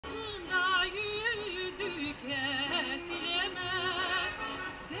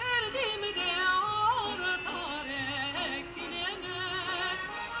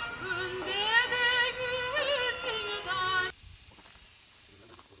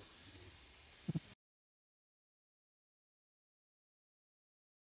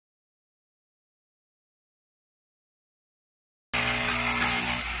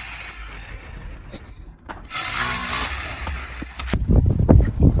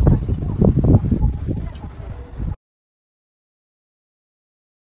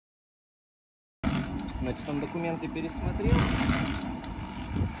Значит, он документы пересмотрел,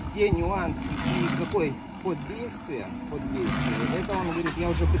 те нюансы и какой ход действия, это он говорит, я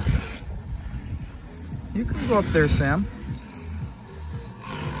уже... You can go up there, Sam.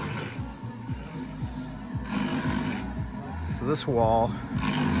 So this wall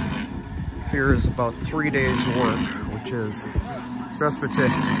here is about 3 days work, which is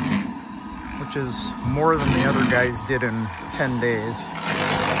more than the other guys did in 10 days.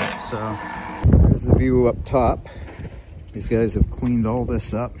 So there's the view up top. These guys have cleaned all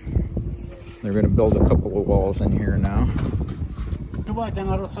this up. They're going to build a couple of walls in here now.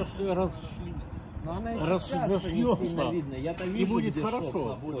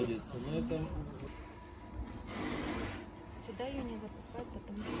 Сюда ее не запускать,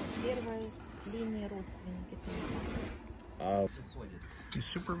 потому что первая линия родственники. You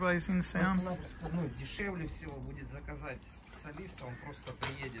supervising, Sam? Ну, дешевле всего будет заказать специалиста, он просто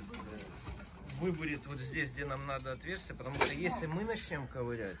приедет, выберет вот здесь, где нам надо отверстие, потому что если мы начнем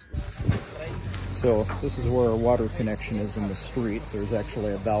ковырять... So this is where our water connection is in the street. There's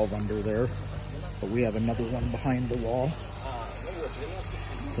actually a valve under there, but we have another one behind the wall.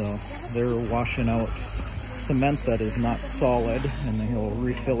 So they're washing out cement that is not solid, and then he'll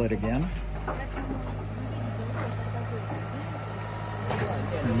refill it again.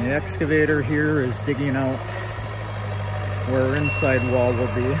 And the excavator here is digging out where our inside wall will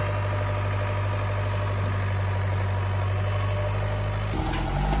be.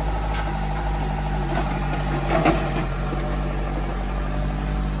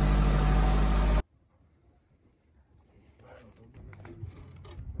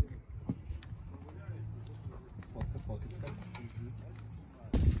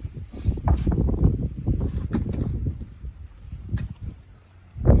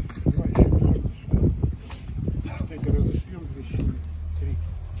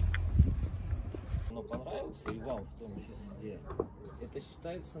 Но понравился и вам в том числе. Это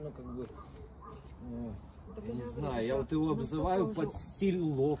считается, ну как бы, я не знаю, я вот его обзываю под стиль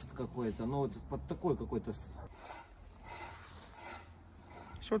лофт какой-то, ну вот под такой какой-то.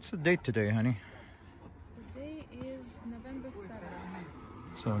 So what's the date today, honey? Today is November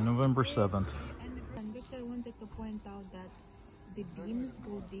 7th. So November 7th. And Victor wanted to point out that the beams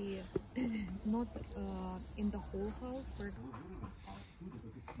will be not in the whole house.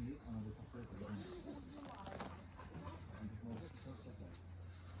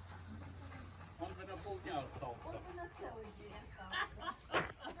 Он на полдня остался.